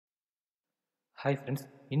Hi friends,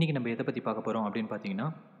 இன்றைக்கி நம்ம எதை பற்றி பார்க்க போகிறோம் அப்படின்னு பார்த்தீங்கன்னா,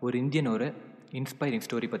 ஒரு இந்தியனோட இன்ஸ்பைரிங்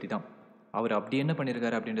ஸ்டோரி பற்றி தான். அவர் அப்படி என்ன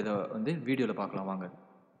பண்ணியிருக்காரு அப்படின்றத வீடியோவில் பார்க்கலாம் வாங்க.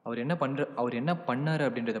 அவர் என்ன பண்ணார்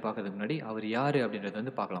அப்படின்றத பார்க்கறதுக்கு முன்னாடி அவர் யார்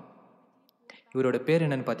அப்படின்றத பார்க்கலாம். இவரோட பேர்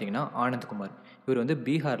என்னன்னு பார்த்தீங்கன்னா ஆனந்த் குமார். இவர்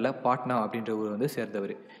பீகாரில் பாட்னா அப்படின்ற ஊர்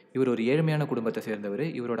சேர்ந்தவர். இவர் ஒரு ஏழ்மையான குடும்பத்தை சேர்ந்தவர்.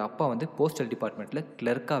 இவரோட அப்பா போஸ்டல் டிபார்ட்மெண்ட்டில்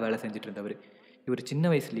கிளர்க்காக வேலை செஞ்சுட்டு இருந்தவர். இவர் சின்ன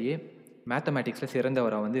வயசுலேயே மேத்தமேட்டிக்ஸில்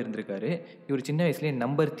சிறந்தவராக இருந்திருக்காரு. இவர் சின்ன வயசுலேயே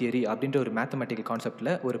நம்பர் தியரி அப்படின்ற ஒரு மேத்தமேட்டிக்கல் கான்செப்டில்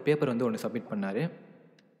ஒரு பேப்பர் ஒன்று சப்மிட் பண்ணார்.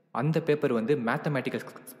 அந்த பேப்பர் மேத்தமேட்டிக்கல்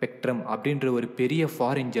ஸ்பெக்ட்ரம் அப்படின்ற ஒரு பெரிய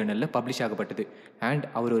ஃபாரின் ஜேர்னலில் பப்ளிஷ் ஆகப்பட்டது. அண்ட்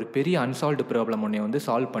அவர் ஒரு பெரிய அன்சால்வ்டு ப்ராப்ளம் ஒன்றை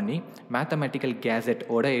சால்வ் பண்ணி மேத்தமேட்டிக்கல்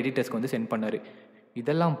கேசட்டோட எடிட்டர்ஸ்க்கு சென்ட் பண்ணார்.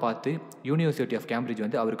 இதெல்லாம் பார்த்து யூனிவர்சிட்டி ஆஃப்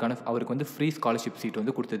கேம்பிரிட்ஜ் அவருக்கு ஃப்ரீ ஸ்காலர்ஷிப் சீட்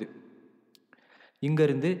கொடுத்தது.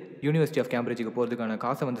 இங்கேருந்து யூனிவர்சிட்டி ஆஃப் கேம்பிரிட்ஜுக்கு போகிறதுக்கான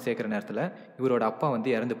காசை சேர்க்குற நேரத்தில் இவரோட அப்பா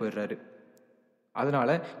இறந்து போயிடுறாரு.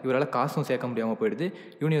 அதனால் இவரால் காசும் சேர்க்க முடியாமல் போயிடுது.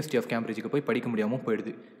 யூனிவர்சிட்டி ஆஃப் கேம்பிரிட்ஜுக்கு போய் படிக்க முடியாமல்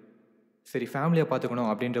போயிடுது. சரி, ஃபேமிலியை பார்த்துக்கணும்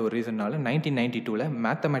அப்படின்ற ஒரு ரீசன்னால 1992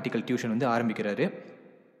 மேத்தமேட்டிக்கல் டியூஷன் ஆரம்பிக்கிறாரு.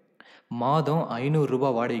 மாதம் 500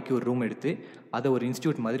 ரூபா வாடகைக்கு ஒரு ரூம் எடுத்து அதை ஒரு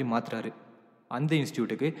இன்ஸ்டியூட் மாதிரி மாற்றுறாரு. அந்த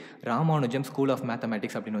இன்ஸ்டியூட்டுக்கு ராமானுஜம் ஸ்கூல் ஆஃப்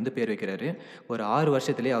மேத்தமேட்டிக்ஸ் அப்படின்னு பேர் வைக்கிறாரு. ஒரு 6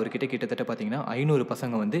 வருஷத்துலேயே அவர்கிட்ட கிட்டத்தட்ட பார்த்தீங்கன்னா 500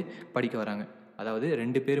 பசங்க படிக்க வராங்க. அதாவது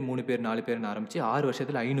 2 பேர் 3 பேர் 4 பேர்னு ஆரம்பித்து 6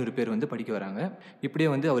 வருஷத்தில் 500 பேர் படிக்க வராங்க.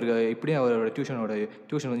 இப்படியே அவரோட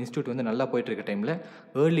டியூஷன் இன்ஸ்டியூட் நல்லா போயிட்டுருக்க டைமில்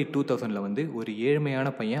ஏர்லி 2000 ஒரு ஏழ்மையான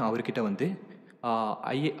பையன் அவர்கிட்ட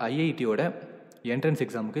ஐஐடியோட என்ட்ரன்ஸ்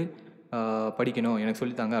எக்ஸாமுக்கு படிக்கணும், எனக்கு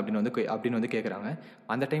சொல்லித்தாங்க அப்படின்னு கேட்குறாங்க.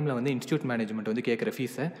 அந்த டைமில் இன்ஸ்டியூட் மேனேஜ்மெண்ட் கேட்குற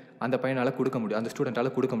ஃபீஸை அந்த பையனால் அந்த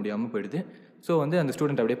ஸ்டூடெண்ட்டால் கொடுக்க முடியாமல் போயிடுது. ஸோ அந்த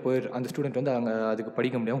ஸ்டூடெண்ட் அப்படியே அந்த ஸ்டூடெண்ட் அங்கே அதுக்கு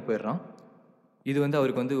படிக்க முடியாமல் போயிடுறான். இது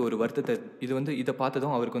அவருக்கு ஒரு வருத்தத்தை இதை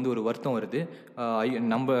பார்த்ததும் அவருக்கு ஒரு வருத்தம் வருது.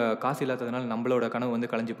 நம்ம காசு இல்லாததுனால நம்மளோட கனவு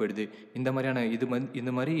கலைஞ்சு போயிடுது.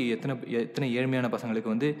 இந்த மாதிரி எத்தனை ஏழ்மையான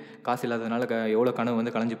பசங்களுக்கு காசு இல்லாததுனால எவ்வளோ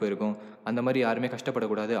கனவு கலைஞ்சு போயிருக்கும். அந்த மாதிரி யாருமே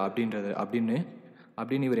கஷ்டப்படக்கூடாது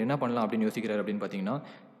அப்படின்னு இவர் என்ன பண்ணலாம் அப்படின்னு யோசிக்கிறார். அப்படின்னு பார்த்தீங்கன்னா,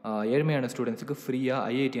 ஏழ்மையான ஸ்டூடெண்ட்ஸுக்கு ஃப்ரீயாக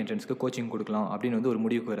ஐஐடி என்ட்ரன்ஸ்க்கு கோச்சிங் கொடுக்கலாம் அப்படின்னு ஒரு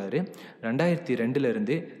முடிவுக்கு வராரு.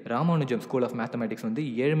 2002 ராமானுஜம் ஸ்கூல் ஆஃப் மேத்தமேட்டிக்ஸ்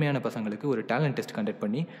ஏழ்மையான பசங்களுக்கு ஒரு டேலண்ட் டெஸ்ட் கண்டக்ட்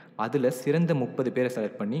பண்ணி அதில் சிறந்த 30 பேரை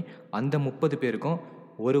செலக்ட் பண்ணி அந்த 30 பேருக்கும்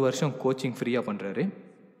ஒரு வருஷம் கோச்சிங் ஃப்ரீயாக பண்ணுறாரு.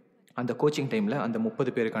 அந்த கோச்சிங் டைமில் அந்த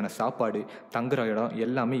 30 பேருக்கான சாப்பாடு, தங்குற இடம்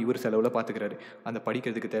எல்லாமே இவர் செலவில் பார்த்துக்கிறாரு. அந்த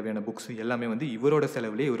படிக்கிறதுக்கு தேவையான புக்ஸ் எல்லாமே இவரோட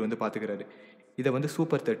செலவுலேயே இவர் பார்த்துக்கிறாரு. இதை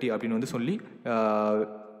சூப்பர் 30 அப்படின்னு சொல்லி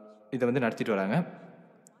இதை நடத்திட்டு வராங்க.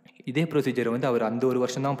 இதே ப்ரொசீஜரை அவர் அந்த ஒரு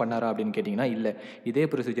வருஷம் தான் பண்ணாரா அப்படின்னு கேட்டிங்கன்னா இல்லை. இதே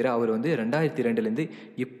ப்ரொசீஜரை அவர் 2002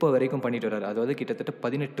 இப்போ வரைக்கும் பண்ணிட்டு வர்றாரு. அதாவது கிட்டத்தட்ட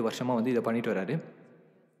 18 வருஷமாக இதை பண்ணிட்டு வர்றாரு.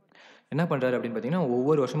 என்ன பண்ணுறாரு அப்படின்னு பார்த்தீங்கன்னா,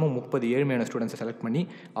 ஒவ்வொரு வருஷமும் 30 ஏழ்மையான ஸ்டூடெண்ட்ஸை செலக்ட் பண்ணி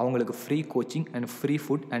அவங்களுக்கு free coaching and free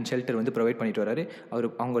food and shelter provide பண்ணிட்டு வராரு.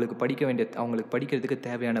 அவங்களுக்கு படிக்கிறதுக்கு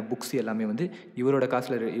தேவையான புக்ஸ் எல்லாமே இவரோட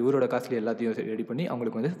காசில் எல்லாத்தையும் ரெடி பண்ணி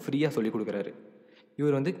அவங்களுக்கு ஃப்ரீயாக சொல்லிக் கொடுக்குறாரு.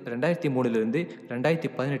 இவர் 2003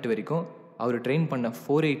 2018 வரைக்கும் அவர் ட்ரெயின் பண்ண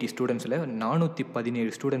 480 ஸ்டூடெண்ட்ஸில்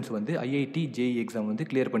 417 students IIT JE exam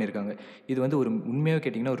clear பண்ணியிருக்காங்க. இது ஒரு உண்மையாக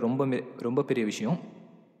கேட்டிங்கன்னா ரொம்ப பெரிய விஷயம்.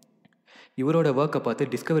 இவரோட ஒர்க்கை பார்த்து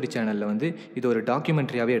டிஸ்கவரி சேனலில் இது ஒரு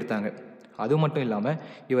டாக்குமெண்ட்ரியாகவே எடுத்தாங்க. அது மட்டும் இல்லாமல்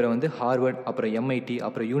இவரை ஹார்வர்ட், அப்புறம் எம்ஐடி,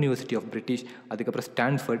 அப்புறம் யூனிவர்சிட்டி ஆஃப் பிரிட்டிஷ், அதுக்கப்புறம்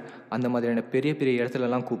ஸ்டான்ஃபர்ட், அந்த மாதிரியான பெரிய பெரிய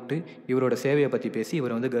இடத்துலலாம் கூப்பிட்டு இவரோட சேவையை பற்றி பேசி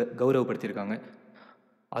இவரை கௌரவப்படுத்தியிருக்காங்க.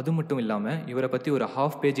 அது மட்டும் இல்லாமல் இவரை பற்றி ஒரு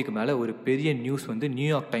 ½ பேஜுக்கு மேலே ஒரு பெரிய நியூஸ்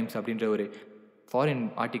நியூயார்க் டைம்ஸ் அப்படின்ற ஒரு ஃபாரின்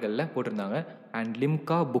ஆர்டிக்கலில் போட்டிருந்தாங்க. அண்ட்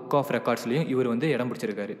லிம்கா புக் ஆஃப் ரெக்கார்ட்ஸ்லேயும் இவர் இடம்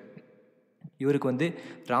பிடிச்சிருக்காரு. இவருக்கு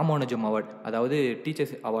ராமானுஜம் அவார்ட், அதாவது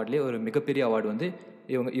டீச்சர்ஸ் அவார்ட்லேயே ஒரு மிகப்பெரிய அவார்டு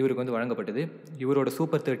இவருக்கு வழங்கப்பட்டது. இவரோட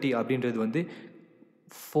Super 30 அப்படின்றது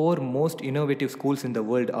 4 most innovative schools in the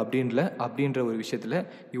world அப்படின்ற ஒரு விஷயத்தில்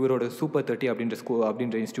இவரோட Super 30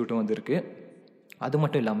 அப்படின்ற இன்ஸ்டியூட்டும் இருக்குது. அது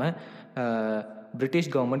மட்டும் இல்லாமல் பிரிட்டிஷ்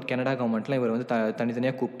கவர்மெண்ட், கனடா கவர்மெண்ட்லாம் இவர்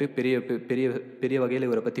தனித்தனியாக கூப்பிட்டு பெரிய பெரிய பெரிய வகையில்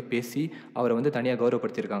இவரை பற்றி பேசி அவரை தனியாக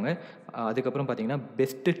கௌரவப்படுத்தியிருக்காங்க. அதுக்கப்புறம் பார்த்தீங்கன்னா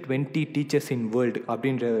பெஸ்ட் 20 டீச்சர்ஸ் இன் வேர்ல்டு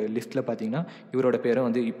அப்படின்ற லிஸ்ட்டில் பார்த்தீங்கன்னா இவரோட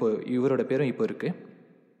பேரும் இப்போ இருக்குது.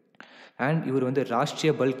 அண்ட் இவர்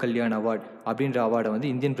ராஷ்ட்ரிய பல் கல்யாண் அவார்டு அப்படின்ற அவார்டை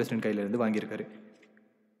இந்தியன் பிரசிடென்ட் கையிலேருந்து வாங்கியிருக்காரு.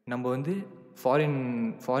 நம்ம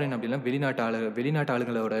ஃபாரின் அப்படின்னா வெளிநாட்டு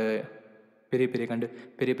ஆளுங்களோட பெரிய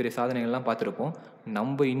பெரிய சாதனைகள்லாம் பார்த்துருப்போம்.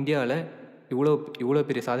 நம்ம இந்தியாவில் இவ்வளோ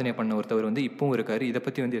பெரிய சாதனை பண்ண ஒருத்தவர் இப்பவும் இருக்கார். இதை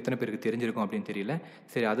பற்றி எத்தனை பேருக்கு தெரிஞ்சிருக்கும் அப்படின்னு தெரியல.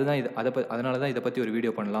 சரி, அதனால தான் இதை பற்றி ஒரு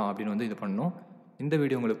வீடியோ பண்ணலாம் அப்படின்னு இது பண்ணோம். இந்த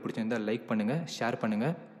வீடியோ உங்களுக்கு பிடிச்சிருந்தால் லைக் பண்ணுங்கள், ஷேர்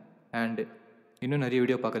பண்ணுங்கள். அண்ட் இன்னும் நிறைய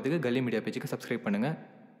வீடியோ பார்க்கறதுக்கு கல்லி மீடியா பேஜுக்கு சப்ஸ்கிரைப் பண்ணுங்கள்.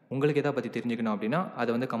 உங்களுக்கு எதை பற்றி தெரிஞ்சுக்கணும் அப்படின்னா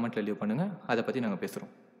அதை கமெண்ட்டில் லீவ் பண்ணுங்கள். அதை பற்றி நாங்கள்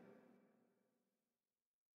பேசுகிறோம்.